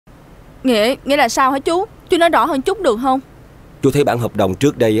Nghĩa là sao hả chú? Chú nói rõ hơn chút được không? Chú thấy bản hợp đồng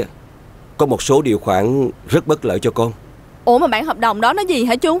trước đây á, có một số điều khoản rất bất lợi cho con. Ủa mà bản hợp đồng đó nó gì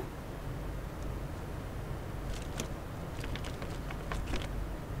hả chú?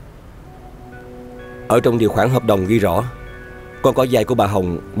 Ở trong điều khoản hợp đồng ghi rõ con có vay của bà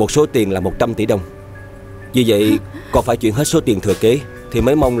Hồng một số tiền là 100 tỷ đồng. Vì vậy con phải chuyển hết số tiền thừa kế thì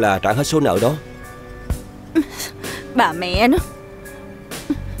mới mong là trả hết số nợ đó. Bà mẹ nó.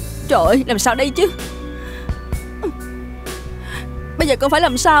 Trời ơi, làm sao đây chứ? Bây giờ con phải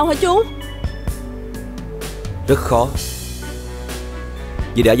làm sao hả chú? Rất khó.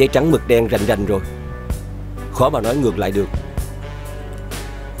 Vì đã giấy trắng mực đen rành rành rồi, khó mà nói ngược lại được.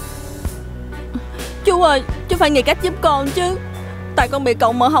 Chú ơi, chú phải nghĩ cách giúp con chứ. Tại con bị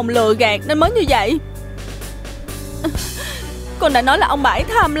cậu mợ Hồng lừa gạt nên mới như vậy. Con đã nói là ông bà ấy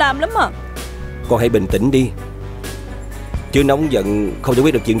tham lam lắm mà. Con hãy bình tĩnh đi, chứ nóng giận không giải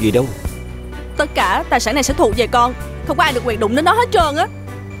quyết được chuyện gì đâu. Tất cả tài sản này sẽ thuộc về con, không có ai được quyền đụng đến nó hết trơn á.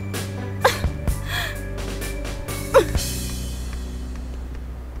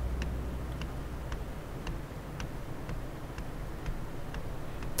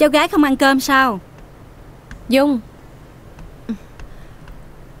 Cháu gái không ăn cơm sao? Dung.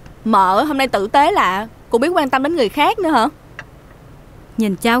 Mợ hôm nay tử tế lạ, cũng biết quan tâm đến người khác nữa hả?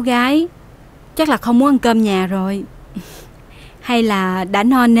 Nhìn cháu gái chắc là không muốn ăn cơm nhà rồi. Hay là đã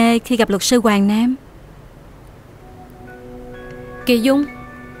no nê khi gặp luật sư Hoàng Nam? Kỳ Dung,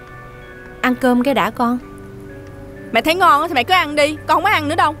 ăn cơm cái đã con. Mẹ thấy ngon thì mẹ cứ ăn đi, con không có ăn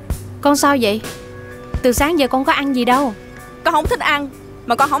nữa đâu. Con sao vậy? Từ sáng giờ con có ăn gì đâu. Con không thích ăn,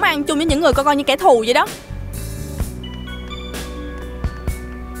 mà con không ăn chung với những người con coi như kẻ thù vậy đó.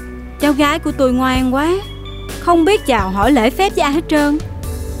 Cháu gái của tôi ngoan quá, không biết chào hỏi lễ phép với ai hết trơn.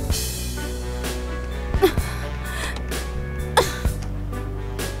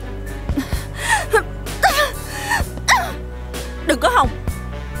 Đừng có Hồng.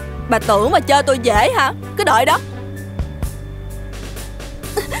 Bà tưởng mà chơi tôi dễ hả? Cứ đợi đó.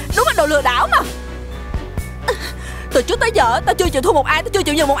 Đúng là đồ lừa đảo mà. Từ trước tới giờ tao chưa chịu thua một ai, tao chưa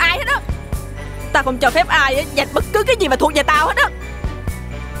chịu nhường một ai hết á. Tao không cho phép ai giành bất cứ cái gì mà thuộc về tao hết á.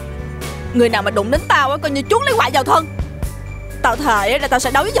 Người nào mà đụng đến tao coi như chuốt lấy quả vào thân. Tao thề là tao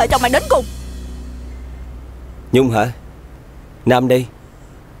sẽ đấu với vợ chồng mày đến cùng. Nhung hả? Nam đây.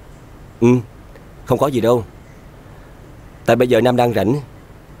 Không có gì đâu. Tại bây giờ Nam đang rảnh,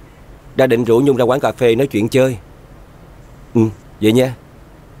 đã định rủ Nhung ra quán cà phê nói chuyện chơi. Vậy nha.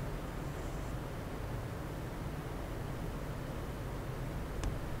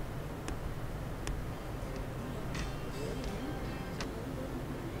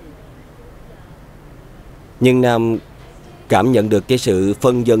 Nhưng Nam cảm nhận được cái sự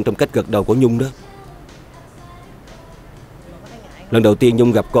phân vân trong cách gật đầu của Nhung đó. Lần đầu tiên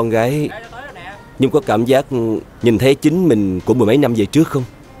Nhung gặp con gái, Nhung có cảm giác nhìn thấy chính mình của mười mấy năm về trước không?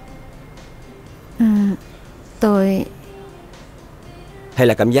 Tôi... Hay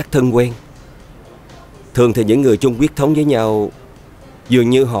là cảm giác thân quen? Thường thì những người chung huyết thống với nhau, dường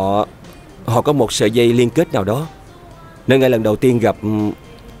như họ có một sợi dây liên kết nào đó, nên ngay lần đầu tiên gặp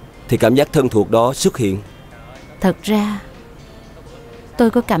thì cảm giác thân thuộc đó xuất hiện. Thật ra tôi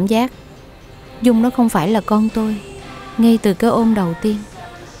có cảm giác Dung nó không phải là con tôi ngay từ cái ôm đầu tiên.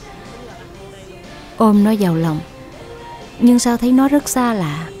 Ôm nó vào lòng, nhưng sao thấy nó rất xa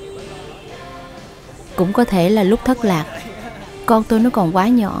lạ. Cũng có thể là lúc thất lạc, con tôi nó còn quá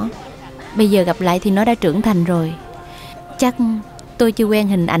nhỏ. Bây giờ gặp lại thì nó đã trưởng thành rồi. Chắc tôi chưa quen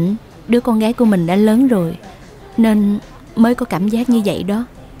hình ảnh đứa con gái của mình đã lớn rồi, nên mới có cảm giác như vậy đó.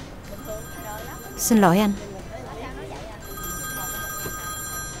 Xin lỗi anh.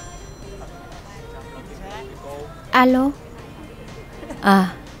 Alo.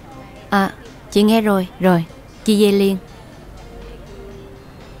 Chị nghe rồi. Chị về liền.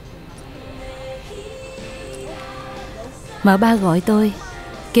 Mợ ba gọi tôi,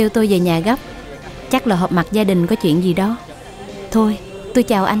 kêu tôi về nhà gấp. Chắc là họp mặt gia đình có chuyện gì đó. Thôi, tôi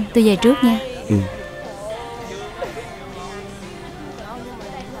chào anh, tôi về trước nha.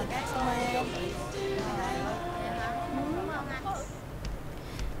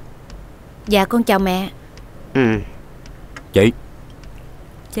 Dạ con chào mẹ.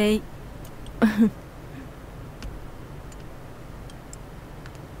 Chị.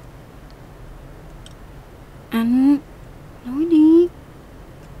 Anh nói đi.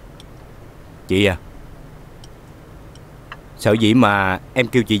 Chị à, sở dĩ mà em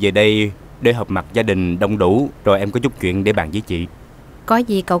kêu chị về đây để họp mặt gia đình đông đủ, rồi em có chút chuyện để bàn với chị. Có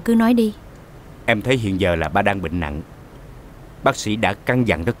gì cậu cứ nói đi. Em thấy hiện giờ là ba đang bệnh nặng. Bác sĩ đã căn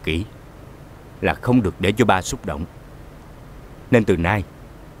dặn rất kỹ là không được để cho ba xúc động. Nên từ nay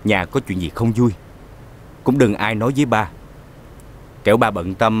nhà có chuyện gì không vui cũng đừng ai nói với ba, kẻo ba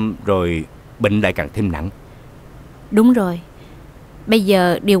bận tâm rồi bệnh lại càng thêm nặng. Đúng rồi. Bây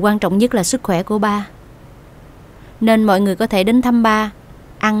giờ điều quan trọng nhất là sức khỏe của ba, nên mọi người có thể đến thăm ba.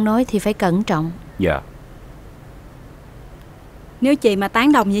 Ăn nói thì phải cẩn trọng. Dạ. Nếu chị mà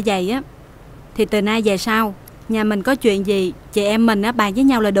tán đồng như vậy á, thì từ nay về sau nhà mình có chuyện gì chị em mình á bàn với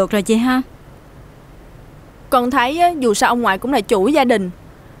nhau là được rồi chị ha. Con thấy á, dù sao ông ngoại cũng là chủ gia đình.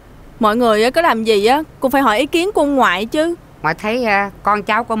 Mọi người á, có làm gì á cũng phải hỏi ý kiến của ông ngoại chứ. Ngoại thấy con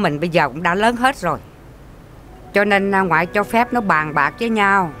cháu của mình bây giờ cũng đã lớn hết rồi, cho nên ngoại cho phép nó bàn bạc với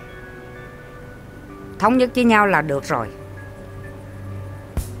nhau, thống nhất với nhau là được rồi.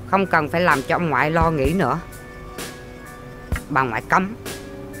 Không cần phải làm cho ông ngoại lo nghĩ nữa. Bà ngoại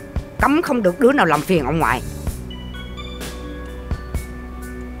cấm không được đứa nào làm phiền ông ngoại.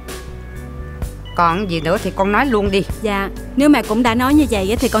 Còn gì nữa thì con nói luôn đi. Dạ, nếu mẹ cũng đã nói như vậy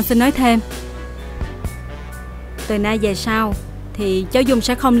á, thì con xin nói thêm. Từ nay về sau thì cháu Dung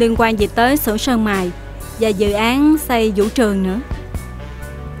sẽ không liên quan gì tới xưởng sơn mài và dự án xây vũ trường nữa.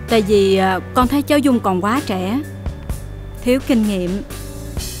 Tại vì con thấy cháu Dung còn quá trẻ, thiếu kinh nghiệm,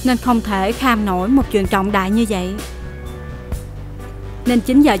 nên không thể kham nổi một chuyện trọng đại như vậy. Nên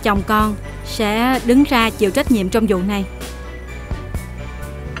chính vợ chồng con sẽ đứng ra chịu trách nhiệm trong vụ này.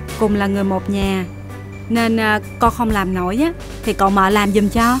 Cùng là người một nhà, nên con không làm nổi á thì cậu mợ làm giùm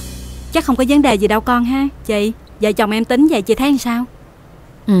cho. Chắc không có vấn đề gì đâu con ha. Chị, vợ chồng em tính vậy chị thấy sao?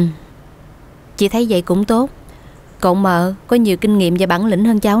 Chị thấy vậy cũng tốt. Cậu mợ có nhiều kinh nghiệm và bản lĩnh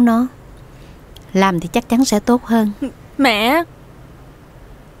hơn cháu nó, làm thì chắc chắn sẽ tốt hơn. Mẹ.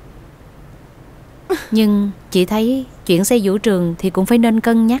 Nhưng chị thấy chuyện xây vũ trường thì cũng phải nên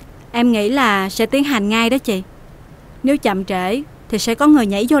cân nhắc. Em nghĩ là sẽ tiến hành ngay đó chị. Nếu chậm trễ thì sẽ có người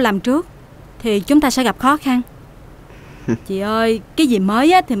nhảy vô làm trước, thì chúng ta sẽ gặp khó khăn. Chị ơi, cái gì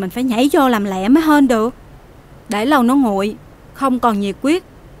mới á thì mình phải nhảy vô làm lẹ mới hơn được. Để lâu nó nguội, không còn nhiệt quyết,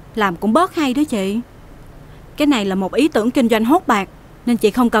 làm cũng bớt hay đó chị. Cái này là một ý tưởng kinh doanh hốt bạc, nên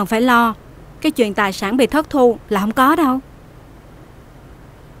chị không cần phải lo. Cái chuyện tài sản bị thất thu là không có đâu.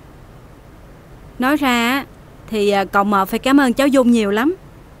 Nói ra thì cậu mợ phải cảm ơn cháu Dung nhiều lắm,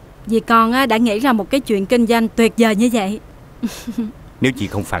 vì con đã nghĩ ra một cái chuyện kinh doanh tuyệt vời như vậy. Nếu chị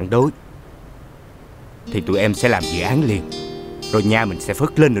không phản đối thì tụi em sẽ làm dự án liền, rồi nhà mình sẽ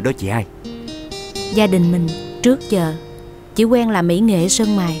phất lên nữa đó chị hai. Gia đình mình trước giờ chỉ quen làm mỹ nghệ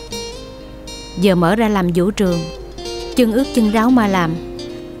sơn mài, giờ mở ra làm vũ trường, chân ướt chân ráo mà làm,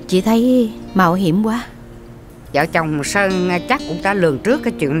 chị thấy mạo hiểm quá. Vợ chồng Sơn chắc cũng đã lường trước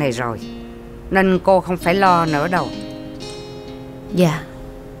cái chuyện này rồi, nên cô không phải lo nữa đâu. Dạ.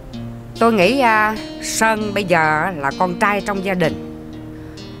 Tôi nghĩ Sơn bây giờ là con trai trong gia đình.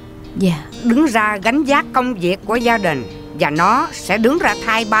 Dạ. Đứng ra gánh vác công việc của gia đình, và nó sẽ đứng ra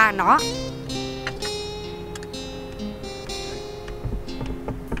thay ba nó.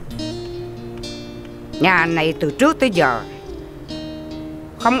 Nhà này từ trước tới giờ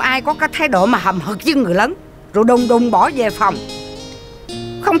không ai có cái thái độ mà hầm hực với người lớn, rồi đùng đùng bỏ về phòng,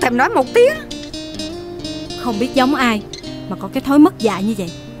 không thèm nói một tiếng. Không biết giống ai mà có cái thói mất dạy như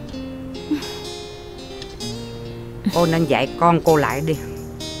vậy. Cô nên dạy con cô lại đi.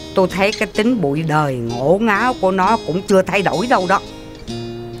 Tôi thấy cái tính bụi đời ngổ ngáo của nó cũng chưa thay đổi đâu đó.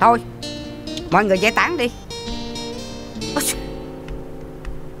 Thôi, mọi người giải tán đi.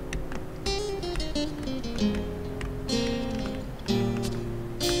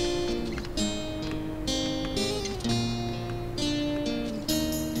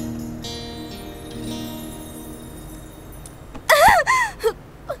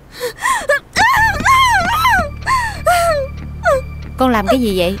 Con làm cái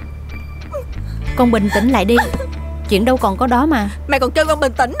gì vậy? Con bình tĩnh lại đi, chuyện đâu còn có đó mà. Mẹ còn kêu con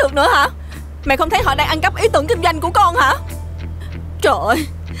bình tĩnh được nữa hả? Mẹ không thấy họ đang ăn cắp ý tưởng kinh doanh của con hả? Trời ơi,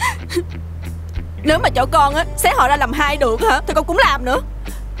 nếu mà chỗ con á xé họ ra làm hai được hả thì con cũng làm nữa.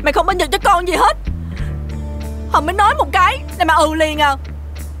 Mẹ không bao giờ cho con gì hết. Họ mới nói một cái là mà liền à.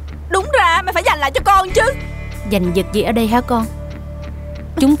 Đúng ra mẹ phải dành lại cho con chứ. Giành giật gì ở đây hả con?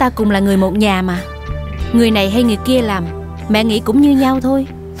 Chúng ta cùng là người một nhà mà. Người này hay người kia làm, mẹ nghĩ cũng như nhau thôi.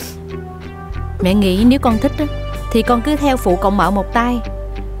 Mẹ nghĩ nếu con thích thì con cứ theo phụ cậu mợ một tay,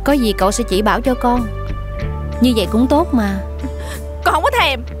 có gì cậu sẽ chỉ bảo cho con. Như vậy cũng tốt mà. Con không có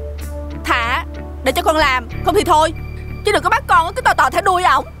thèm. Thả để cho con làm, không thì thôi. Chứ đừng có bắt con cứ tò theo đuôi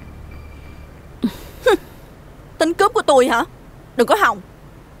ổng. Tính cướp của tôi hả? Đừng có hòng.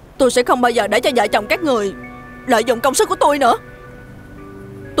 Tôi sẽ không bao giờ để cho vợ chồng các người lợi dụng công sức của tôi nữa.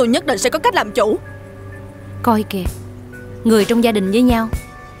 Tôi nhất định sẽ có cách làm chủ. Coi kìa, người trong gia đình với nhau,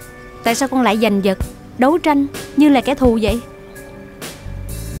 tại sao con lại giành giật, đấu tranh như là kẻ thù vậy?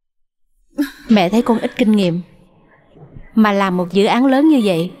 Mẹ thấy con ít kinh nghiệm, mà làm một dự án lớn như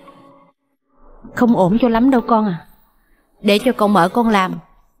vậy không ổn cho lắm đâu con à. Để cho cậu mở con làm,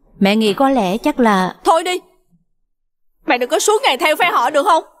 mẹ nghĩ có lẽ chắc là... Thôi đi, mẹ đừng có suốt ngày theo phe họ được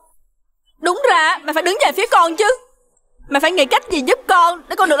không? Đúng ra mẹ phải đứng về phía con chứ. Mẹ phải nghĩ cách gì giúp con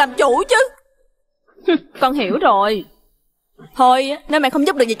để con được làm chủ chứ. Con hiểu rồi. Thôi nếu mẹ không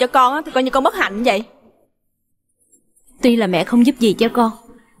giúp được gì cho con thì coi như con bất hạnh vậy. Tuy là mẹ không giúp gì cho con,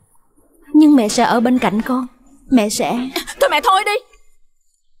 nhưng mẹ sẽ ở bên cạnh con. Mẹ sẽ... Thôi mẹ thôi đi.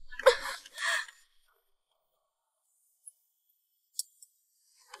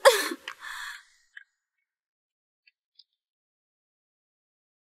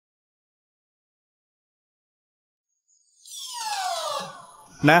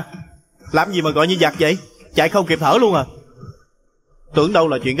 Nè, làm gì mà gọi như giặc vậy? Chạy không kịp thở luôn à? Tưởng đâu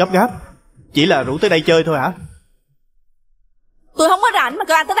là chuyện gấp gáp, chỉ là rủ tới đây chơi thôi hả? Tôi không có rảnh mà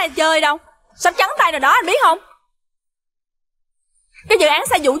kêu anh tới đây chơi đâu. Sắp trắng tay rồi đó, anh biết không? Cái dự án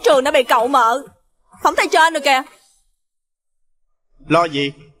xây vũ trường đã bị cậu mợ phóng tay trên rồi kìa. Lo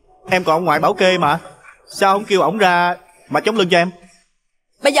gì? Em còn ông ngoại bảo kê mà. Sao không kêu ổng ra mà chống lưng cho em?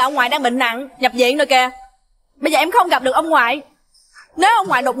 Bây giờ ông ngoại đang bệnh nặng, nhập viện rồi kìa. Bây giờ em không gặp được ông ngoại. Nếu ông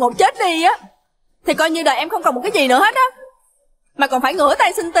ngoại đột ngột chết đi á thì coi như đời em không còn một cái gì nữa hết á. Mà còn phải ngửa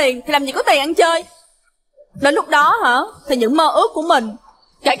tay xin tiền thì làm gì có tiền ăn chơi. Đến lúc đó hả, thì những mơ ước của mình,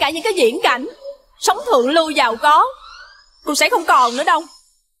 kể cả những cái viễn cảnh sống thượng lưu giàu có, cũng sẽ không còn nữa đâu.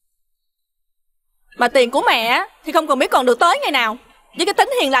 Mà tiền của mẹ thì không còn biết còn được tới ngày nào. Với cái tính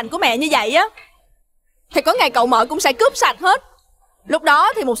hiền lành của mẹ như vậy á thì có ngày cậu mợ cũng sẽ cướp sạch hết. Lúc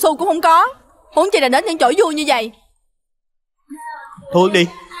đó thì một xu cũng không có, huống chi là đến những chỗ vui như vậy. Thôi đi.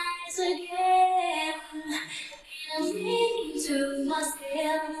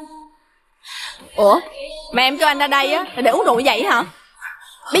 Ủa, mà em kêu anh ra đây á là để uống rượu vậy hả?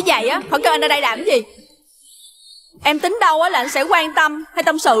 Biết vậy á, khỏi kêu anh ra đây làm cái gì? Em tính đâu á là anh sẽ quan tâm hay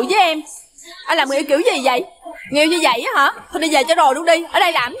tâm sự với em. Anh làm người kiểu gì vậy? Nghèo như vậy á hả? Thôi đi về cho rồi luôn đi, ở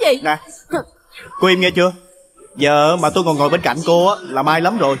đây làm cái gì? Nè, cô im nghe chưa? Giờ mà tôi còn ngồi bên cạnh cô á là may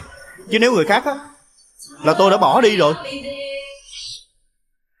lắm rồi. Chứ nếu người khác á là tôi đã bỏ đi rồi.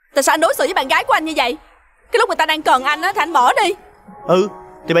 Tại sao anh đối xử với bạn gái của anh như vậy? Cái lúc người ta đang cần anh á thì anh bỏ đi. Ừ,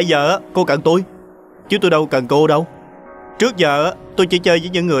 thì bây giờ á cô cần tôi, chứ tôi đâu cần cô đâu. Trước giờ á tôi chỉ chơi với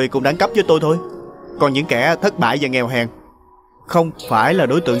những người cùng đẳng cấp với tôi thôi. Còn những kẻ thất bại và nghèo hèn không phải là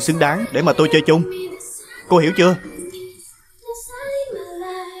đối tượng xứng đáng để mà tôi chơi chung. Cô hiểu chưa?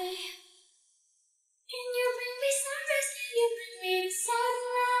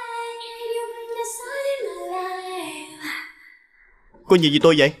 Cô nhìn gì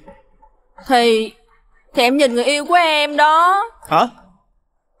tôi vậy? Thì em nhìn người yêu của em đó. Hả?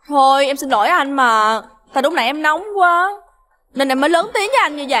 Thôi em xin lỗi anh mà. Tại lúc nãy em nóng quá nên em mới lớn tiếng với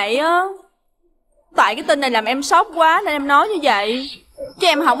anh như vậy á. Tại cái tin này làm em sốc quá nên em nói như vậy. Chứ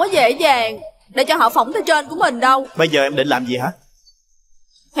em không có dễ dàng để cho họ phỏng tới trên của mình đâu. Bây giờ em định làm gì hả?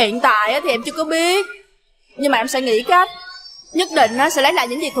 Hiện tại thì em chưa có biết, nhưng mà em sẽ nghĩ cách. Nhất định sẽ lấy lại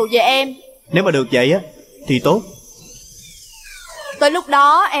những gì thuộc về em. Nếu mà được vậy á thì tốt. Tới lúc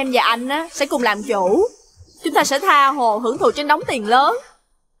đó em và anh sẽ cùng làm chủ. Chúng ta sẽ tha hồ hưởng thụ trên đống tiền lớn.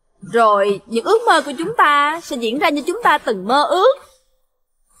 Rồi những ước mơ của chúng ta sẽ diễn ra như chúng ta từng mơ ước.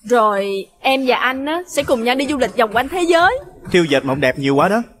 Rồi em và anh sẽ cùng nhau đi du lịch vòng quanh thế giới. Thiêu dệt mộng đẹp nhiều quá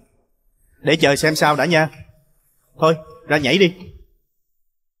đó. Để chờ xem sao đã nha. Thôi ra nhảy đi.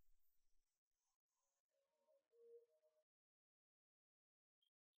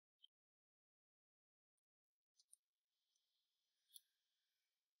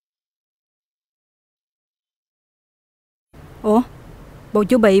 Ủa, bộ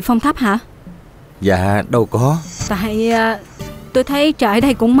chú bị phong thấp hả? Dạ đâu có. Tại tôi thấy trời ở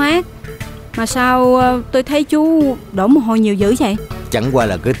đây cũng mát. Mà sao tôi thấy chú đổ mồ hôi nhiều dữ vậy? Chẳng qua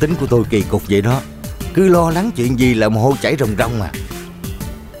là cái tính của tôi kỳ cục vậy đó. Cứ lo lắng chuyện gì là mồ hôi chảy ròng ròng mà.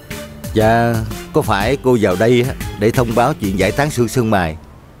 Dạ, có phải cô vào đây để thông báo chuyện giải tán xương sương mài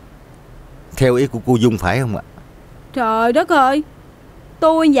theo ý của cô Dung phải không ạ? Trời đất ơi,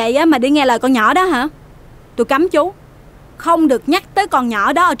 tôi vậy mà đi nghe lời con nhỏ đó hả? Tôi cấm chú không được nhắc tới con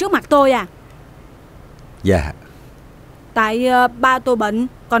nhỏ đó ở trước mặt tôi à. Dạ. Tại ba tôi bệnh,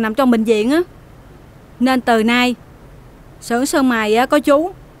 còn nằm trong bệnh viện á, nên từ nay xưởng sơn mài có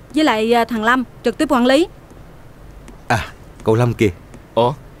chú với lại thằng Lâm trực tiếp quản lý. À, cậu Lâm kìa.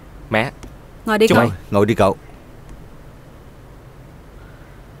 Ủa, mẹ. Ngồi đi cậu. Ngồi đi cậu.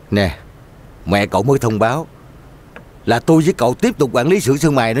 Nè, mẹ cậu mới thông báo là tôi với cậu tiếp tục quản lý xưởng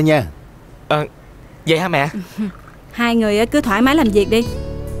sơn mài đó nha. Vậy hả mẹ? Hai người cứ thoải mái làm việc đi.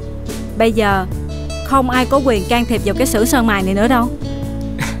 Bây giờ không ai có quyền can thiệp vào cái xưởng sơn mài này nữa đâu.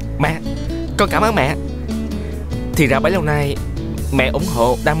 Mẹ, Con cảm ơn mẹ. Thì ra bấy lâu nay mẹ ủng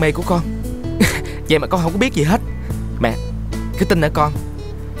hộ đam mê của con. Vậy mà con không có biết gì hết. Mẹ cứ tin ở con.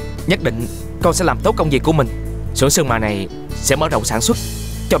 Nhất định con sẽ làm tốt công việc của mình. Xưởng sơn mài này sẽ mở rộng sản xuất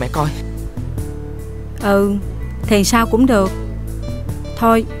cho mẹ coi. Ừ, thì sao cũng được.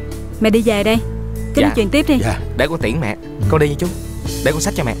 Thôi mẹ đi về đây, cứ nói chuyện tiếp đi. Để con tiễn mẹ. Con đi nha chú. Để con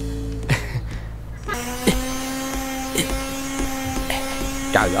xách cho mẹ.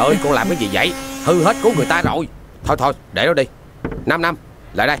 Trời ơi, con làm cái gì vậy? Hư hết của người ta rồi. Thôi để nó đi. Năm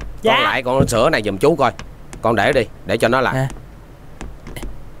lại đây. Con lại con sửa này giùm chú coi. Con để đi, để cho nó làm.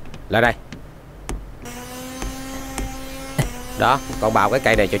 Lại đây. Đó, con bào cái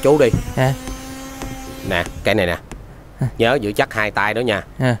cây này cho chú đi. Nè, cây này nè. Nhớ giữ chắc hai tay đó nha.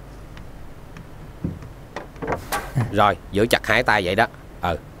 Rồi, giữ chặt hai tay vậy đó.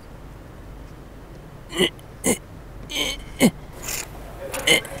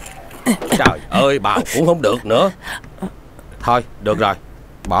 Trời ơi, bào cũng không được nữa. Thôi, được rồi.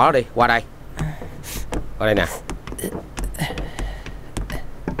 Bỏ đi, qua đây. Qua đây nè.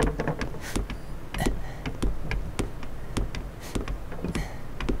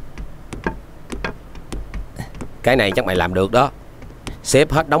 Cái này chắc mày làm được đó.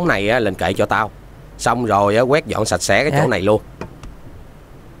 Xếp hết đống này lên kệ cho tao. Xong rồi quét dọn sạch sẽ cái chỗ này luôn.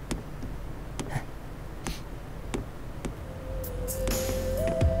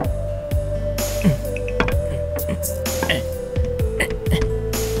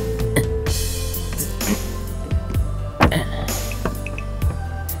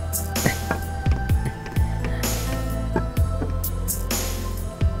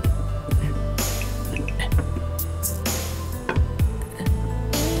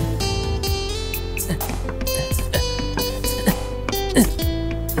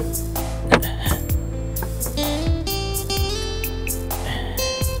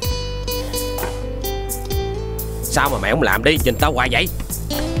 Sao mà mẹ không làm đi, nhìn tao hoài vậy?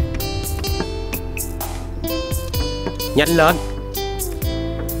 Nhanh lên.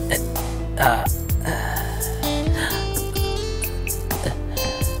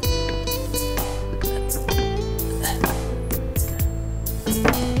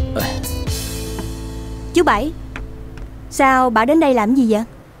 Chú Bảy, sao Bảo đến đây làm gì vậy?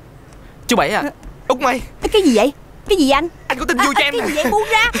 Chú Bảy à, Út mày. Cái gì vậy? Cái gì anh? Anh có tin vui cho em. Cái gì vậy? Buông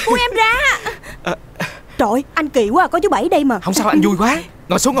ra, buông em ra. Trời, anh kỳ quá, có chú Bảy đây mà. Không sao, anh vui quá.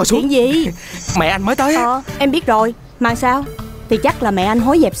 Ngồi xuống. Chuyện gì? Mẹ anh mới tới á. Em biết rồi. Mà sao? Thì chắc là mẹ anh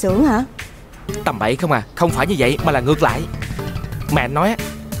hối dẹp xưởng hả? Tầm bậy không à. Không phải như vậy mà là ngược lại. Mẹ anh nói á,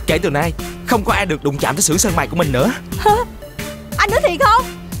 kể từ nay không có ai được đụng chạm tới xưởng sơn mài của mình nữa. Hả? Anh nói thiệt không?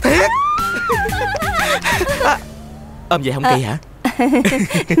 Thiệt. Ôm vậy không kỳ hả?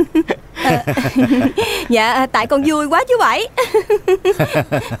 Dạ, tại con vui quá chú Bảy.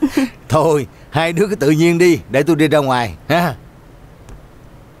 Thôi, hai đứa cứ tự nhiên đi, để tôi đi ra ngoài ha.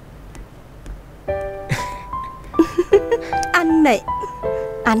 Anh này,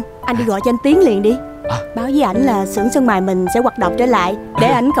 anh đi gọi cho anh Tiến liền đi. Báo với ảnh là xưởng sơn mài mình sẽ hoạt động trở lại, để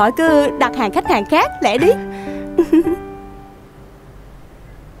ảnh khỏi cứ đặt hàng khách hàng khác. Lẹ đi.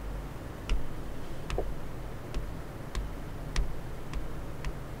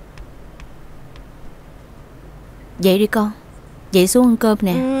 Dậy đi con. Dậy xuống ăn cơm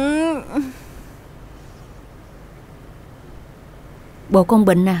nè. Bộ con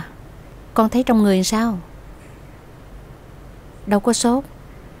bệnh à? Con thấy trong người sao? Đâu có sốt.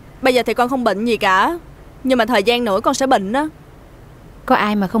 Bây giờ thì con không bệnh gì cả, nhưng mà thời gian nữa con sẽ bệnh đó. Có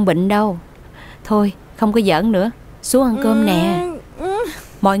ai mà không bệnh đâu. Thôi không có giỡn nữa. Xuống ăn cơm nè.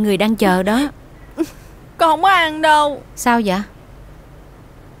 Mọi người đang chờ đó. Con không có ăn đâu. Sao vậy?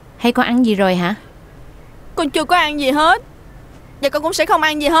 Hay con ăn gì rồi hả? Con chưa có ăn gì hết. Và con cũng sẽ không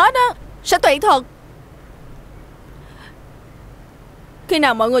ăn gì hết á. Sẽ tùy thật. Khi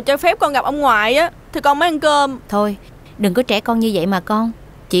nào mọi người cho phép con gặp ông ngoại á thì con mới ăn cơm. Thôi đừng có trẻ con như vậy mà con.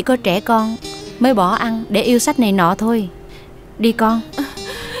 Chỉ có trẻ con mới bỏ ăn để yêu sách này nọ thôi. Đi con.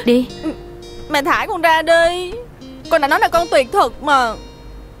 Đi. Mẹ thả con ra đi. Con đã nói là con tuyệt thực mà.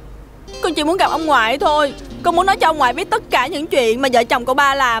 Con chỉ muốn gặp ông ngoại thôi. Con muốn nói cho ông ngoại biết tất cả những chuyện mà vợ chồng cậu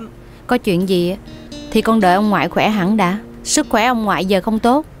ba làm. Có chuyện gì thì con đợi ông ngoại khỏe hẳn đã. Sức khỏe ông ngoại giờ không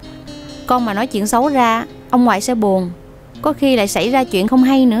tốt. Con mà nói chuyện xấu ra, ông ngoại sẽ buồn. Có khi lại xảy ra chuyện không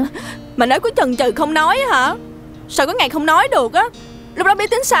hay nữa. Mà nói có chần chừ không nói hả? Sao có ngày không nói được á? Lúc đó biết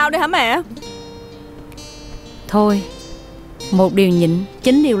tính sao đây hả mẹ? Thôi, một điều nhịn,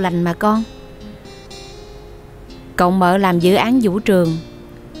 9 điều lành mà con. Cậu mợ làm dự án vũ trường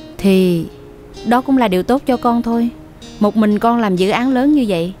thì đó cũng là điều tốt cho con thôi. Một mình con làm dự án lớn như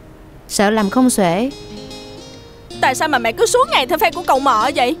vậy, sợ làm không xuể. Tại sao mà mẹ cứ suốt ngày theo phe của cậu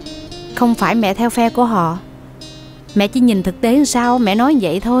mợ vậy? Không phải mẹ theo phe của họ. Mẹ chỉ nhìn thực tế làm sao mẹ nói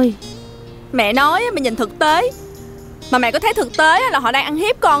vậy thôi. Mẹ nói mẹ nhìn thực tế, mà mẹ có thấy thực tế là họ đang ăn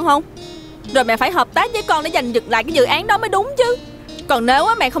hiếp con không? Rồi mẹ phải hợp tác với con để giành giật lại cái dự án đó mới đúng chứ. Còn nếu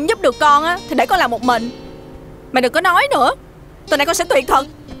mẹ không giúp được con thì để con làm một mình. Mẹ đừng có nói nữa, tuần này con sẽ tuyệt thật.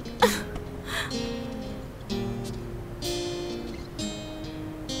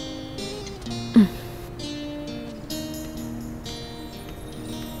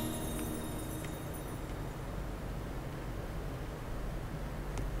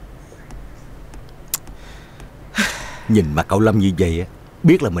 Nhìn mặt cậu Lâm như vậy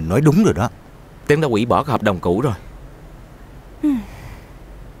biết là mình nói đúng rồi đó. Tiến đã hủy bỏ cái hợp đồng cũ rồi.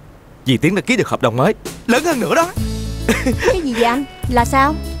 Vì Tiến đã ký được hợp đồng mới lớn hơn nữa đó. Cái gì vậy anh? Là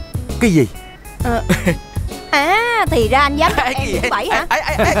sao? Cái gì? Thì ra anh dám em chú Bảy hả?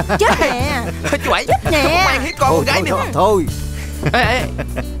 Chết nè. Chú Bảy, chết nè. không mang hết con gái nữa. Thôi.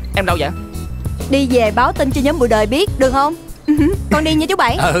 Em đâu vậy? Đi về báo tin cho nhóm Bụi Đời biết được không? Con đi nha chú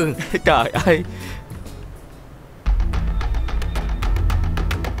Bảy. Trời ơi.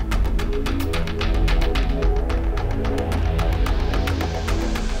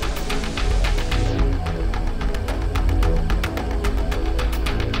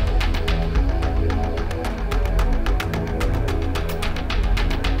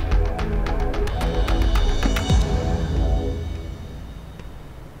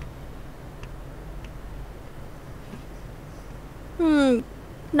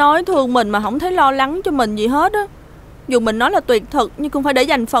 Nói thương mình mà không thấy lo lắng cho mình gì hết á. Dù mình nói là tuyệt thực nhưng cũng phải để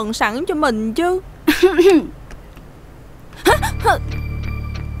dành phần sẵn cho mình chứ.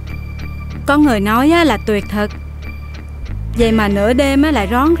 Có người nói là tuyệt thật, vậy mà nửa đêm lại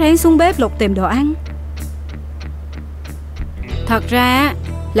rón rén xuống bếp lục tìm đồ ăn. Thật ra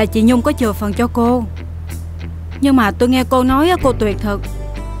là chị Nhung có chừa phần cho cô, nhưng mà tôi nghe cô nói cô tuyệt thực,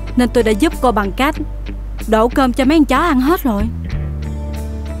 nên tôi đã giúp cô bằng cách đổ cơm cho mấy con chó ăn hết rồi.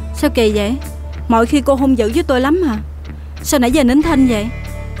 Sao kỳ vậy? Mọi khi cô hung dữ với tôi lắm mà. Sao nãy giờ nín thinh vậy?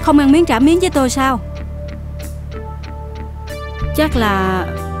 Không ăn miếng trả miếng với tôi sao? Chắc là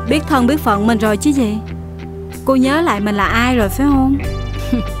biết thân biết phận mình rồi chứ gì. Cô nhớ lại mình là ai rồi phải không?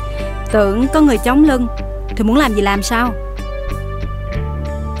 Tưởng có người chống lưng thì muốn làm gì làm sao.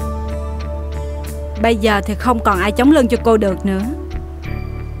 Bây giờ thì không còn ai chống lưng cho cô được nữa.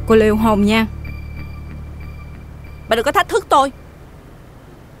 Cô Liêu Hồn nha. Bà đừng có thách thức tôi.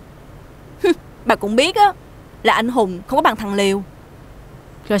 Bà cũng biết á là anh hùng không có bằng thằng Liều.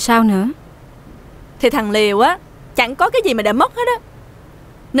 Rồi sao nữa? Thì thằng Liều á chẳng có cái gì mà để mất hết á,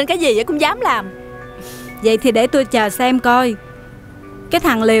 nên cái gì cũng dám làm. Vậy thì để tôi chờ xem coi cái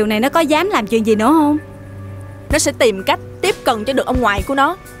thằng Liều này nó có dám làm chuyện gì nữa không. Nó sẽ tìm cách tiếp cận cho được ông ngoại của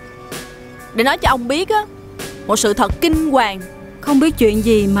nó, để nói cho ông biết á một sự thật kinh hoàng. Không biết chuyện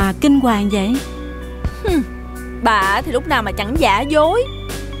gì mà kinh hoàng vậy? Bà thì lúc nào mà chẳng giả dối,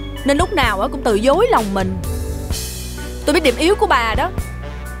 nên lúc nào cũng tự dối lòng mình. Tôi biết điểm yếu của bà đó,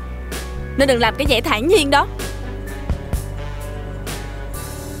 nên đừng làm cái vẻ thản nhiên đó.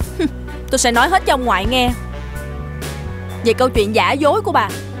 Tôi sẽ nói hết cho ông ngoại nghe về câu chuyện giả dối của bà,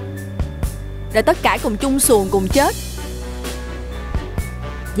 để tất cả cùng chung xuồng cùng chết.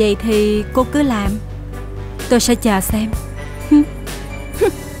 Vậy thì cô cứ làm, tôi sẽ chờ xem.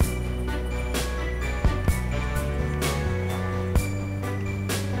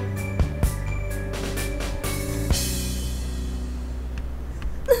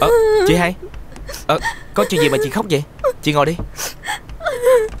 Chị Hai, có chuyện gì mà chị khóc vậy? Chị ngồi đi.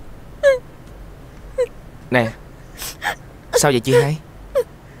 Nè, sao vậy chị Hai?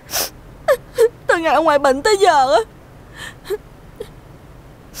 Từ ngày ông ngoại bệnh tới giờ á,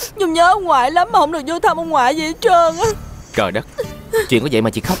 Nhung nhớ ông ngoại lắm mà không được vô thăm ông ngoại gì hết trơn á. Trời đất, chuyện có vậy mà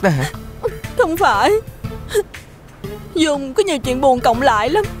chị khóc đó hả? Không phải, Dung có nhiều chuyện buồn cộng lại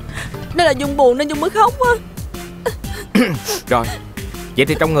lắm, nên là Dung buồn nên Dung mới khóc á. Rồi, vậy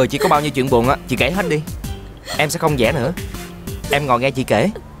thì trong người chị có bao nhiêu chuyện buồn á, chị kể hết đi. Em sẽ không vẽ nữa. Em ngồi nghe chị kể.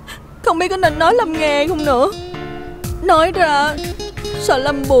 Không biết có nên nói Lâm nghe không nữa. Nói ra sợ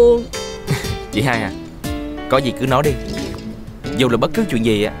Lâm buồn. Chị Hai à, có gì cứ nói đi. Dù là bất cứ chuyện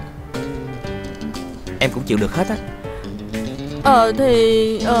gì á, em cũng chịu được hết á.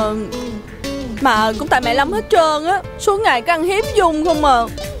 Mà cũng tại mẹ Lâm hết trơn á. Suốt ngày cứ ăn hiếp Dung không à.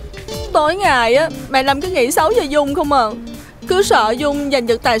 Tối ngày á mẹ Lâm cứ nghĩ xấu về Dung không à. Cứ sợ Dung giành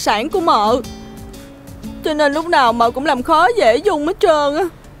giật tài sản của mợ, cho nên lúc nào mợ cũng làm khó dễ Dung hết trơn á.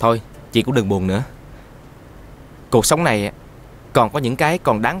 Thôi chị cũng đừng buồn nữa. Cuộc sống này còn có những cái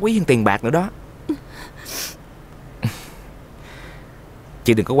còn đáng quý hơn tiền bạc nữa đó.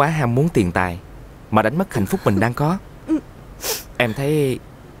 Chị đừng có quá ham muốn tiền tài mà đánh mất hạnh phúc mình đang có. Em thấy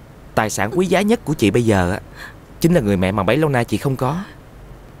Tài sản quý giá nhất của chị bây giờ á chính là người mẹ mà bấy lâu nay chị không có.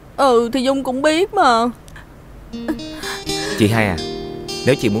 Ừ thì Dung cũng biết mà. Chị hai à,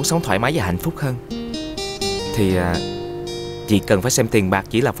 nếu chị muốn sống thoải mái và hạnh phúc hơn thì chị cần phải xem tiền bạc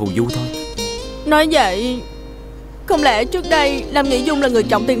chỉ là phù du thôi. Nói vậy không lẽ trước đây Lâm nghĩ Dung là người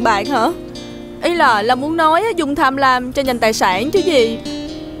trọng tiền bạc hả? Ý là Lâm muốn nói Dung tham lam cho giành tài sản chứ gì.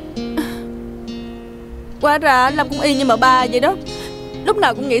 Hóa ra Lâm cũng y như mà ba vậy đó. Lúc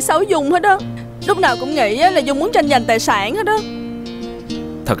nào cũng nghĩ xấu Dung hết đó. Lúc nào cũng nghĩ là Dung muốn tranh giành tài sản hết đó.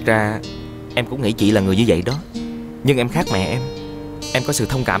 Thật ra em cũng nghĩ chị là người như vậy đó. Nhưng em khác mẹ em có sự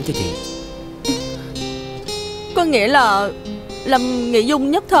thông cảm cho chị. Có nghĩa là Lâm nghĩ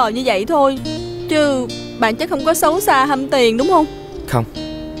Dung nhất thời như vậy thôi, chứ bạn chắc không có xấu xa ham tiền đúng không? Không.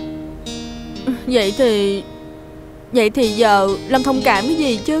 Vậy thì giờ Lâm thông cảm cái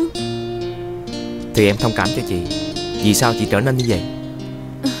gì chứ? Thì em thông cảm cho chị. Vì sao chị trở nên như vậy?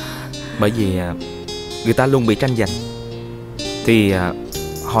 Bởi vì người ta luôn bị tranh giành, thì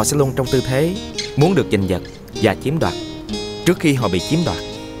họ sẽ luôn trong tư thế muốn được giành giật và chiếm đoạt trước khi họ bị chiếm đoạt.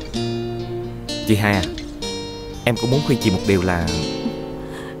 Chị hai à, em cũng muốn khuyên chị một điều là...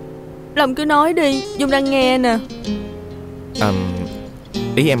 Lâm cứ nói đi, Dung đang nghe nè.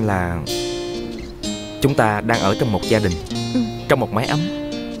 Ý em là chúng ta đang ở trong một gia đình, trong một mái ấm,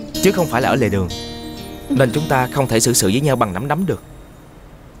 chứ không phải là ở lề đường. Nên chúng ta không thể xử sự với nhau bằng nắm đấm được.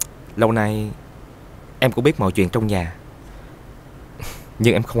 Lâu nay em cũng biết mọi chuyện trong nhà,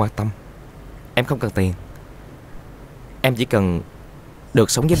 nhưng em không quan tâm. Em không cần tiền. Em chỉ cần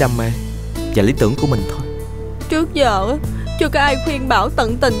được sống với đam mê và lý tưởng của mình thôi. Trước giờ chưa có ai khuyên bảo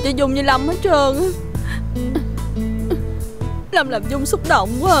tận tình cho Dung như Lâm hết trơn á. Lâm làm Dung xúc động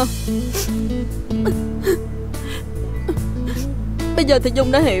quá à. Bây giờ thì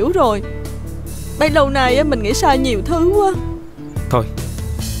Dung đã hiểu rồi. Bấy lâu nay mình nghĩ sai nhiều thứ quá. Thôi,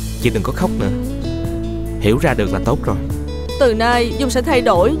 chị đừng có khóc nữa. Hiểu ra được là tốt rồi. Từ nay Dung sẽ thay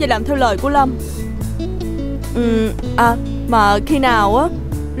đổi và làm theo lời của Lâm. Mà khi nào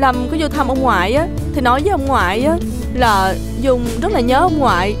Lâm có vô thăm ông ngoại thì nói với ông ngoại là Dung rất là nhớ ông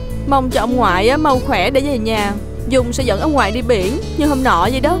ngoại, mong cho ông ngoại mau khỏe để về nhà. Dung sẽ dẫn ông ngoại đi biển như hôm nọ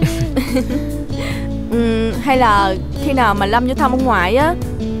vậy đó. Hay là khi nào mà Lâm vô thăm ông ngoại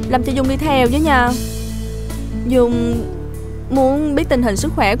Lâm cho Dung đi theo với nha. Dung muốn biết tình hình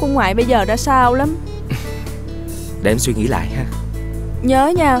sức khỏe của ông ngoại bây giờ ra sao lắm. Để em suy nghĩ lại ha.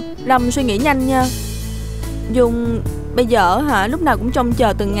 Nhớ nha, Lâm suy nghĩ nhanh nha. Dung bây giờ lúc nào cũng trông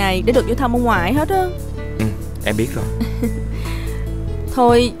chờ từng ngày để được vô thăm ông ngoại hết á. Em biết rồi.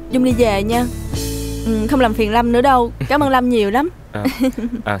 Thôi Dung đi về nha. Không làm phiền Lâm nữa đâu. Cảm ơn Lâm nhiều lắm.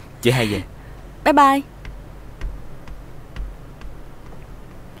 Chị hai về. Bye bye.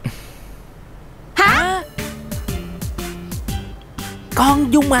 Hả?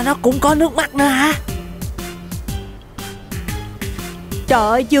 Con Dung mà nó cũng có nước mắt nữa hả? Trời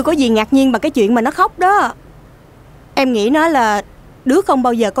ơi, chưa có gì ngạc nhiên bằng cái chuyện mà nó khóc đó. Em nghĩ nó là đứa không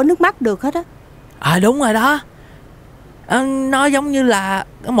bao giờ có nước mắt được hết á. Đúng rồi đó. Nó giống như là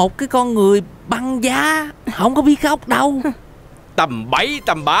một cái con người băng giá, không có biết khóc đâu. Tầm bậy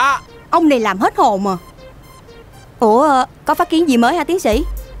tầm bạ. Ông này làm hết hồn mà. Ủa, có phát kiến gì mới hả tiến sĩ?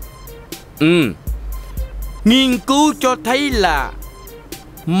 Nghiên cứu cho thấy là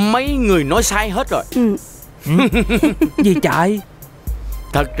mấy người nói sai hết rồi. Gì trời?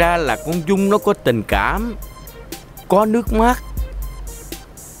 Thật ra là con Dung nó có tình cảm, có nước mắt,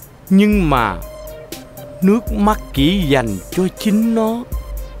 nhưng mà nước mắt chỉ dành cho chính nó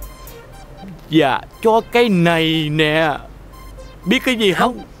và cho cái này nè. Biết cái gì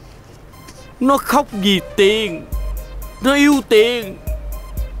không? Nó khóc vì tiền, nó yêu tiền,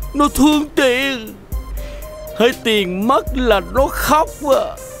 nó thương tiền. Hơi tiền mất là nó khóc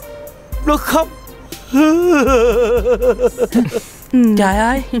à. Nó khóc. Trời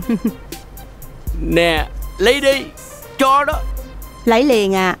ơi. Nè, lấy đi, cho đó. Lấy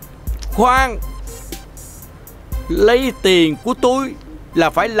liền à? Khoan, lấy tiền của tôi là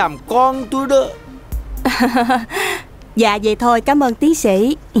phải làm con tôi đó. Dạ vậy thôi, cảm ơn tiến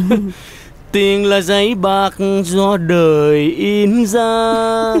sĩ. Tiền là giấy bạc do đời in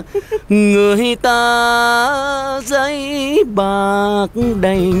ra, người ta giấy bạc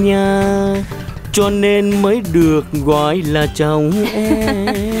đầy nhà, cho nên mới được gọi là chồng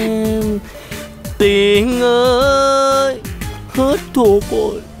em. Tiền ơi, hết thuộc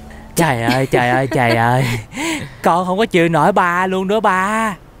rồi. Trời ơi, trời ơi, trời ơi. Con không có chịu nổi ba luôn nữa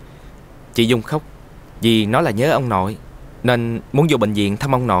ba. Chị Dung khóc vì nó là nhớ ông nội, nên muốn vô bệnh viện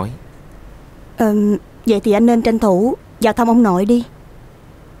thăm ông nội. Vậy thì anh nên tranh thủ vào thăm ông nội đi.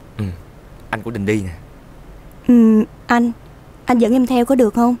 Anh cũng định đi nè. Anh dẫn em theo có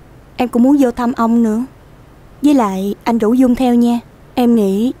được không? em cũng muốn vô thăm ông nữa. Với lại anh rủ Dung theo nha. Em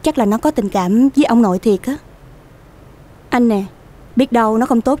nghĩ chắc là nó có tình cảm với ông nội thiệt á. Anh nè, biết đâu nó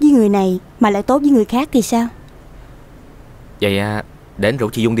không tốt với người này mà lại tốt với người khác thì sao? Vậy để anh rủ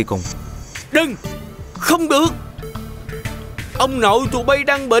chị Dung đi cùng. Đừng, không được. Ông nội tụi bay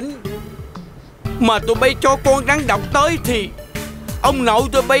đang bệnh, mà tụi bay cho con rắn độc tới thì ông nội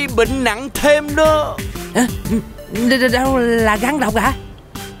tụi bay bệnh nặng thêm đó. Đâu là rắn độc hả?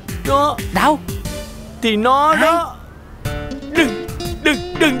 Đó. Đâu? Thì nó đó. Đừng.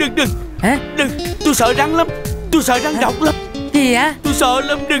 Hả? Đừng, tôi sợ rắn lắm. Tôi sợ rắn độc lắm. Gì hả? Tôi sợ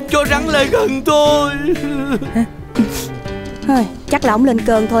lắm, đừng cho rắn lại gần tôi. Thôi, chắc là ông lên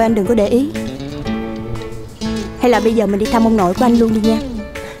cơn thôi, anh đừng có để ý. Hay là bây giờ mình đi thăm ông nội của anh luôn đi nha.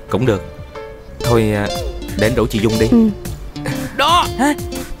 Cũng được. Thôi để anh rủ chị Dung đi. Đó. Hả?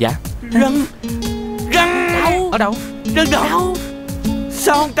 Dạ. Rắn đâu? Ở đâu? Rắn đâu?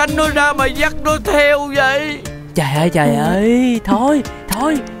 Sao không tránh nó ra mà dắt nó theo vậy? Trời ơi. Thôi.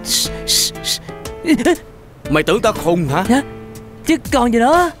 Mày tưởng tao khùng hả? Chứ còn gì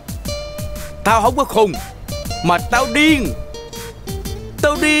nữa. Tao không có khùng, mà tao điên.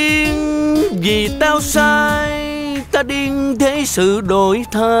 Tao điên vì tao sai. Ta điên thế sự đổi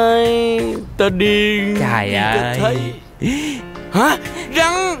thay. Ta điên. Trời ơi. Thấy. Hả?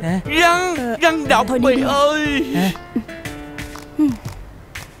 Rắn độc mày ơi.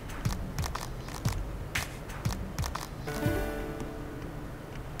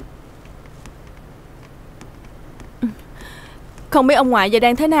 Không biết ông ngoại giờ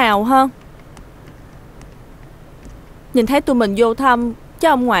đang thế nào ha? Nhìn thấy tụi mình vô thăm chắc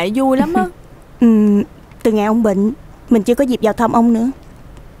ông ngoại vui lắm á. Từ ngày ông bệnh, mình chưa có dịp vào thăm ông nữa.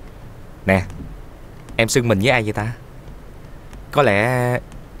 Nè, em xưng mình với ai vậy ta? Có lẽ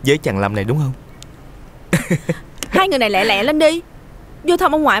với chàng Lâm này đúng không? Hai người này lẹ lẹ lên đi. Vô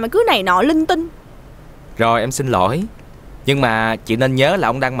thăm ông ngoại mà cứ này nọ linh tinh. Rồi em xin lỗi. Nhưng mà chị nên nhớ là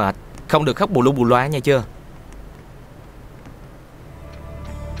ông đang mệt, không được khóc bù lu bù loa nha chưa?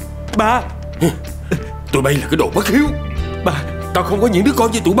 Ba, tụi bay là cái đồ bất hiếu. Ba, tao không có những đứa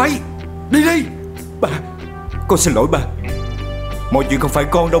con như tụi bay. Đi đi. Ba, con xin lỗi ba. Mọi chuyện không phải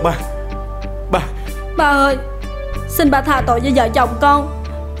con đâu ba. Ba ơi, xin ba tha tội cho vợ chồng con.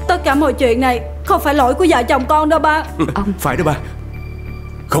 Tất cả mọi chuyện này không phải lỗi của vợ chồng con đâu ba. Ông phải đó ba.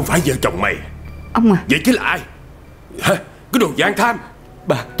 Không phải vợ chồng mày. Ông à. Vậy chứ là ai? Hả? Cái đồ gian tham.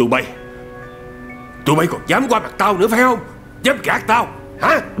 Ba, tụi bay còn dám qua mặt tao nữa phải không? Dám gạt tao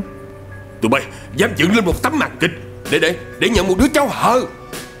hả? Tụi bay dám dựng lên một tấm màn kịch để nhận một đứa cháu hờ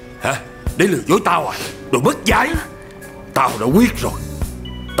hả? Để lừa dối tao à? Đồ mất dạy. Tao đã quyết rồi.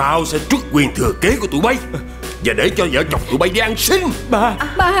 Tao sẽ truất quyền thừa kế của tụi bay và để cho vợ chồng tụi bay đi ăn xin. Ba,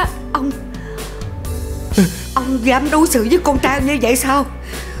 ông dám đối xử với con trai như vậy sao?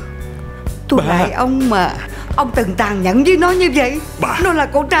 Tôi lại ông mà. Ông từng tàn nhẫn với nó như vậy. Nó là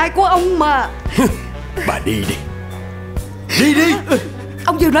con trai của ông mà. Bà đi đi. Đi đi.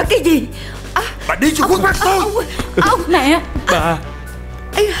 Ông vừa nói cái gì? Bà đi cho khuất mắt tôi. Ông mẹ.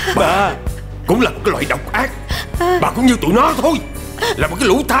 Bà cũng là một cái loại độc ác. Bà cũng như tụi nó thôi. Là một cái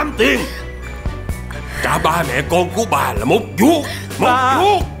lũ tham tiền. Cả ba mẹ con của bà là một vuốt. Một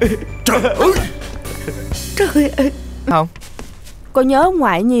vuốt. Trời ơi. Trời ơi. Không, con nhớ ông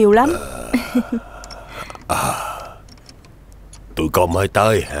ngoại nhiều lắm. Tụi con mới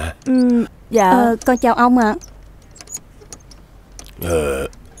tới hả? Dạ. Con chào ông ạ.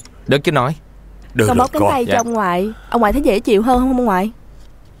 Được chứ nói. Được con rồi, bóp cánh tay cho ông ngoại. Ông ngoại thấy dễ chịu hơn không ông ngoại?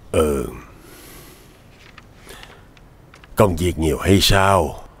 Công việc nhiều hay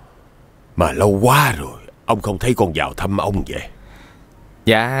sao? Mà lâu quá rồi ông không thấy con vào thăm ông vậy?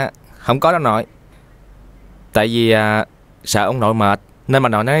 Dạ không có đâu nội. Tại vì sợ ông nội mệt nên mà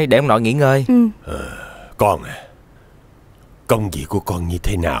nội nói để ông nội nghỉ ngơi. Con à, công việc của con như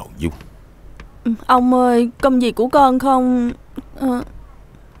thế nào Dung? Ông ơi, công việc của con không...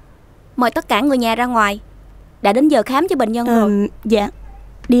 Mời tất cả người nhà ra ngoài. Đã đến giờ khám cho bệnh nhân rồi. Dạ,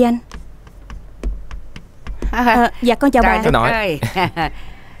 đi anh. Dạ con chào bà. Ơi.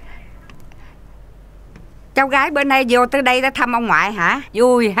 Cháu gái bên đây vô tới đây đã thăm ông ngoại hả?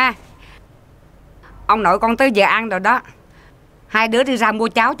 Vui ha. Ông nội con tới giờ ăn rồi đó. Hai đứa đi ra mua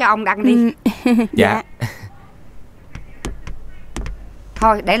cháo cho ông ăn đi. Dạ.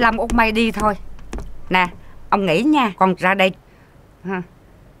 Thôi để Lâm út May đi thôi. Nè ông nghỉ nha. Con ra đây.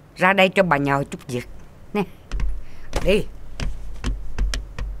 Ra đây cho bà nhờ chút việc nè. Đi.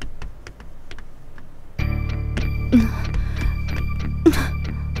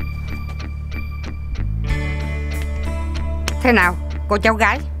 Thế nào cô cháu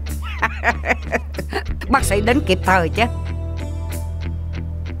gái? Bác sĩ đến kịp thời chứ?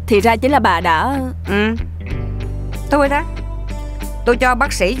 Thì ra chính là bà đã... Tôi đó. Tôi cho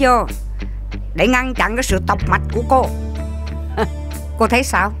bác sĩ vô để ngăn chặn cái sự tọc mạch của cô. Cô thấy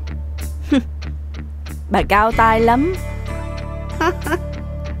sao? Bà cao tay lắm.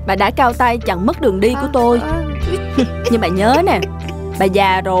 Bà đã cao tay chặn mất đường đi của tôi. Nhưng bà nhớ nè, bà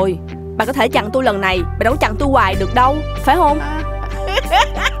già rồi, bà có thể chặn tôi lần này, bà đâu có chặn tôi hoài được đâu, phải không?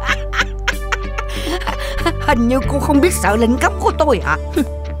 Hình như cô không biết sợ lệnh cấm của tôi hả?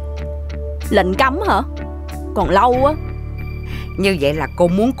 Lệnh cấm hả? Còn lâu á. Như vậy là cô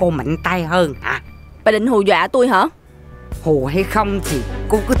muốn cô mạnh tay hơn hả? Bà định hù dọa tôi hả? Hù hay không thì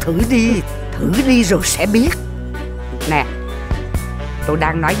cô cứ thử đi rồi sẽ biết. Nè, tôi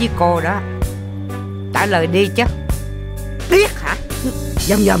đang nói với cô đó. Trả lời đi chứ. Biết hả?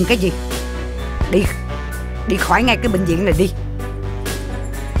 Dòm cái gì? Đi khỏi ngay cái bệnh viện này đi.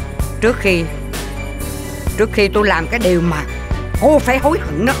 Trước khi tôi làm cái điều mà cô phải hối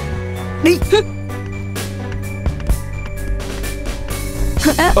hận đó. Đi.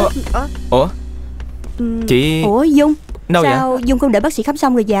 Ủa? Chị... Ủa Dung? Đâu sao vậy? Dung không đợi bác sĩ khám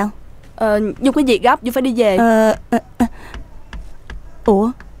xong rồi vào? Dung có việc gấp, Dung phải đi về.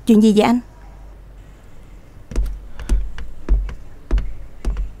 Ủa? Chuyện gì vậy anh?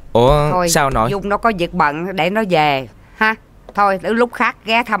 Ủa thôi, sao nội? Dung nó có việc bận để nó về ha. Thôi đến lúc khác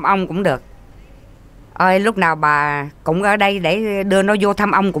ghé thăm ông cũng được. Ơi lúc nào bà cũng ở đây để đưa nó vô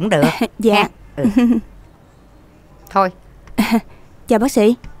thăm ông cũng được. Dạ. Thôi. Chào bác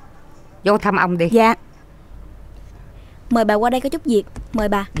sĩ. Vô thăm ông đi. Dạ. Mời bà qua đây có chút việc. Mời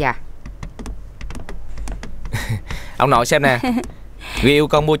bà. Dạ. Ông nội xem nè. Người yêu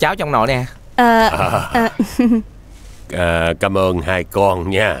con mua cháo cho ông nội nè. Cảm ơn hai con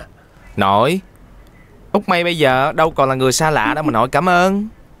nha. Nội, Út May bây giờ đâu còn là người xa lạ đâu mà nội cảm ơn.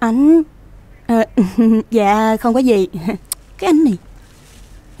 Anh dạ không có gì. Cái anh này.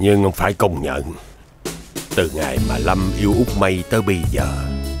 Nhưng ông phải công nhận, từ ngày mà Lâm yêu Út May tới bây giờ,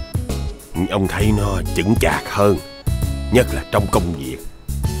 ông thấy nó chững chạc hơn. Nhất là trong công việc,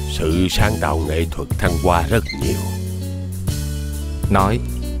 sự sáng tạo nghệ thuật thăng hoa rất nhiều. Nội,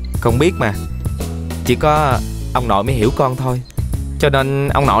 con biết mà, chỉ có ông nội mới hiểu con thôi. Cho nên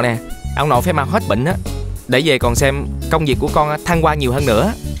ông nội nè, ông nội phải mau hết bệnh á, để về còn xem công việc của con thăng hoa nhiều hơn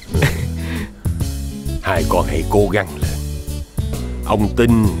nữa. Hai con hãy cố gắng lên. Ông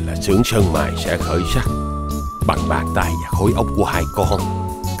tin là xưởng sơn mài sẽ khởi sắc bằng bàn tay và khối óc của hai con.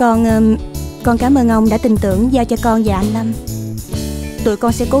 Con cảm ơn ông đã tin tưởng giao cho con và anh Lâm. Tụi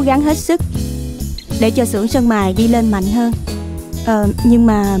con sẽ cố gắng hết sức để cho xưởng sơn mài đi lên mạnh hơn. Nhưng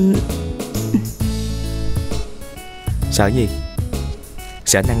mà... Sợ gì?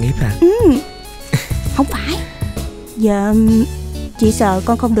 Sợ ăn hiếp hả? Không phải. Giờ chỉ sợ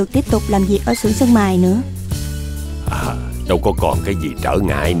con không được tiếp tục làm việc ở xưởng sơn mài nữa. Đâu có còn cái gì trở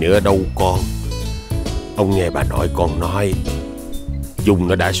ngại nữa đâu con. Ông nghe bà nội con nói, Dung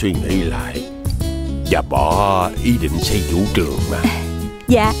nó đã suy nghĩ lại và bỏ ý định xây vũ trường mà.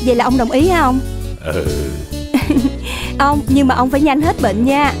 Dạ, vậy là ông đồng ý hả ông? Ông, nhưng mà ông phải nhanh hết bệnh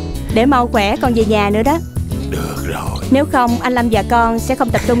nha, để mau khỏe còn về nhà nữa đó. Được rồi. Nếu không anh Lâm và con sẽ không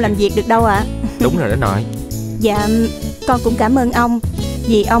tập trung làm việc được đâu ạ. Đúng rồi đó nội. Dạ, con cũng cảm ơn ông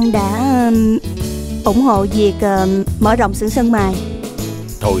vì ông đã ủng hộ việc mở rộng xưởng sơn mài.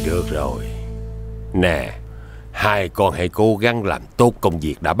 Thôi được rồi. Nè, hai con hãy cố gắng làm tốt công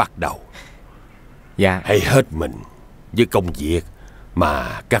việc đã bắt đầu. Dạ. Hãy hết mình với công việc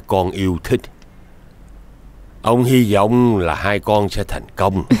mà các con yêu thích. Ông hy vọng là hai con sẽ thành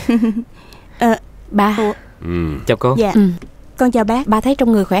công. Ba. Chào cô. Dạ. Con chào bác. Ba thấy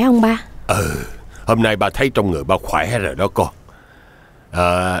trong người khỏe không ba? Hôm nay ba thấy trong người ba khỏe rồi đó con.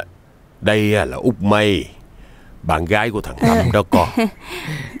 Đây là Út May, bạn gái của thằng Lâm đó con.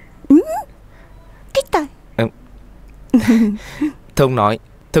 Cái tay. Thưa ông nội,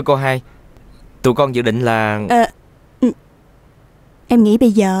 thưa cô hai, tụi con dự định là... Em nghĩ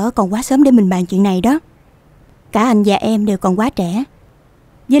bây giờ còn quá sớm để mình bàn chuyện này đó. Cả anh và em đều còn quá trẻ.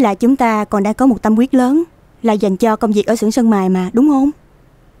 Với lại chúng ta còn đang có một tâm huyết lớn là dành cho công việc ở xưởng sơn mài mà, đúng không?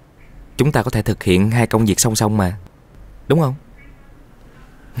 Chúng ta có thể thực hiện hai công việc song song mà, đúng không?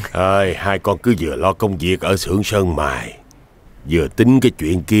 Hai con cứ vừa lo công việc ở xưởng sơn mài, vừa tính cái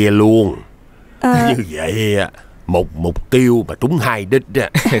chuyện kia luôn. Như vậy một mục tiêu mà trúng hai đích á.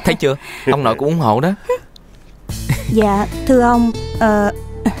 Thấy chưa, ông nội cũng ủng hộ đó. Dạ, thưa ông,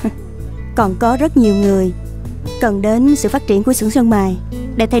 còn có rất nhiều người cần đến sự phát triển của xưởng sơn mài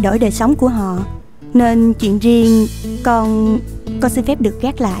để thay đổi đời sống của họ. Nên chuyện riêng con xin phép được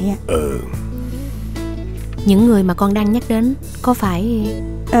gác lại ạ. Những người mà con đang nhắc đến có phải...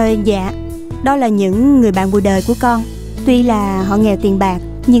 Dạ, đó là những người bạn bụi đời của con. Tuy là họ nghèo tiền bạc,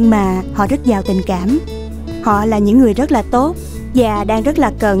 Nhưng mà họ rất giàu tình cảm. Họ là những người rất là tốt và đang rất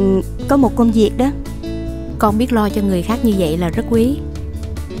là cần có một công việc đó. Con biết lo cho người khác như vậy là rất quý.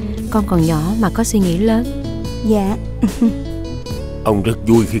 Con còn nhỏ mà có suy nghĩ lớn. Dạ. Ông rất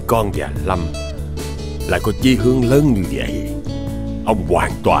vui khi con và Lâm lại có chí hướng lớn như vậy. Ông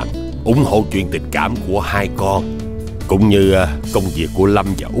hoàn toàn ủng hộ chuyện tình cảm của hai con, cũng như công việc của Lâm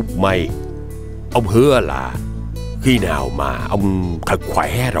và Út Mây. Ông hứa là khi nào mà ông thật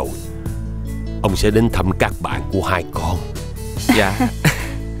khỏe rồi, ông sẽ đến thăm các bạn của hai con. Dạ.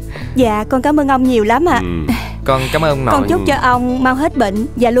 Dạ, con cảm ơn ông nhiều lắm ạ. Con cảm ơn ông nội. Con chúc cho ông mau hết bệnh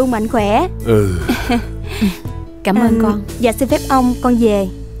và luôn mạnh khỏe. Cảm ơn con. Dạ xin phép ông, con về.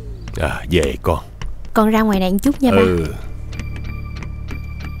 Về con. Con ra ngoài này một chút nha ba.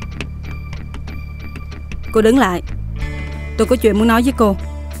 Cô đứng lại. Tôi có chuyện muốn nói với cô.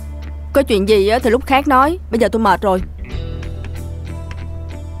 Có chuyện gì thì lúc khác nói. Bây giờ tôi mệt rồi.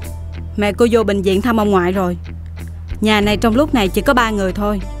 Mẹ cô vô bệnh viện thăm ông ngoại rồi. Nhà này trong lúc này chỉ có 3 người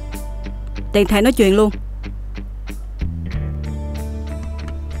thôi. Tiện thể nói chuyện luôn.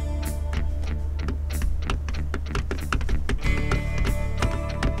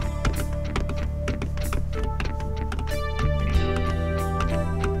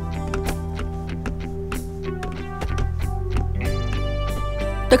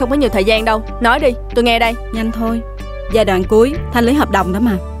 Tôi không có nhiều thời gian đâu. Nói đi, tôi nghe đây. Nhanh thôi. Giai đoạn cuối thanh lý hợp đồng đó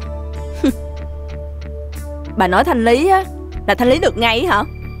mà. Bà nói thanh lý á là thanh lý được ngay hả?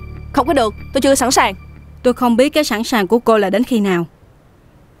 Không có được, tôi chưa sẵn sàng. Tôi không biết cái sẵn sàng của cô là đến khi nào.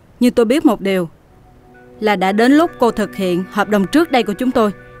 Nhưng tôi biết một điều, là đã đến lúc cô thực hiện hợp đồng trước đây của chúng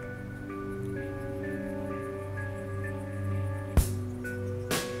tôi.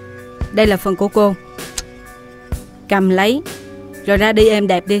 Đây là phần của cô. Cầm lấy rồi ra đi êm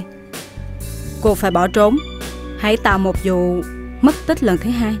đẹp đi. Cô phải bỏ trốn, hãy tạo một vụ mất tích lần thứ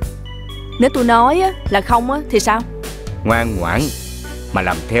hai. Nếu tôi nói á, là không á, thì sao? Ngoan ngoãn mà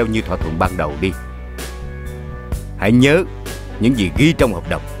làm theo như thỏa thuận ban đầu đi. Hãy nhớ những gì ghi trong hợp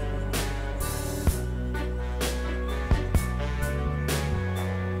đồng.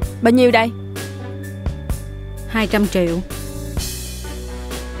 Bao nhiêu đây? 200 triệu.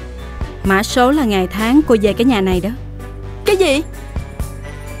 Mã số là ngày tháng cô về cái nhà này đó. Cái gì?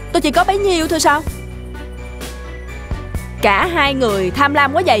 Tôi chỉ có bấy nhiêu thôi sao? Cả hai người tham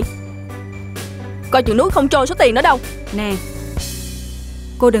lam quá vậy. Coi chừng nuốt không trôi số tiền đó đâu. Nè,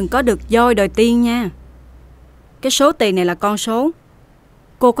 cô đừng có được voi đòi tiên nha. Cái số tiền này là con số.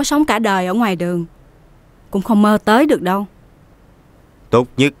 Cô có sống cả đời ở ngoài đường cũng không mơ tới được đâu. Tốt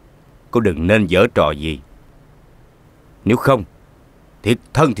nhất cô đừng nên giở trò gì. Nếu không, thiệt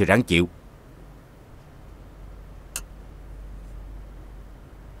thân thì ráng chịu.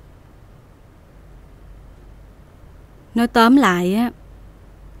 Nói tóm lại á,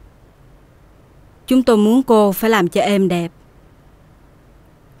 chúng tôi muốn cô phải làm cho êm đẹp,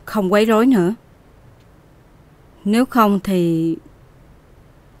 không quấy rối nữa. Nếu không thì...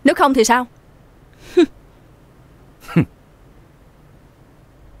 Nếu không thì sao?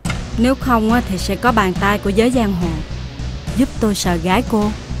 Nếu không á, thì sẽ có bàn tay của giới giang hồ giúp tôi sợ gái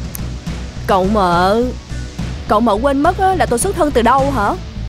cô. Cậu mợ quên mất là tôi xuất thân từ đâu hả?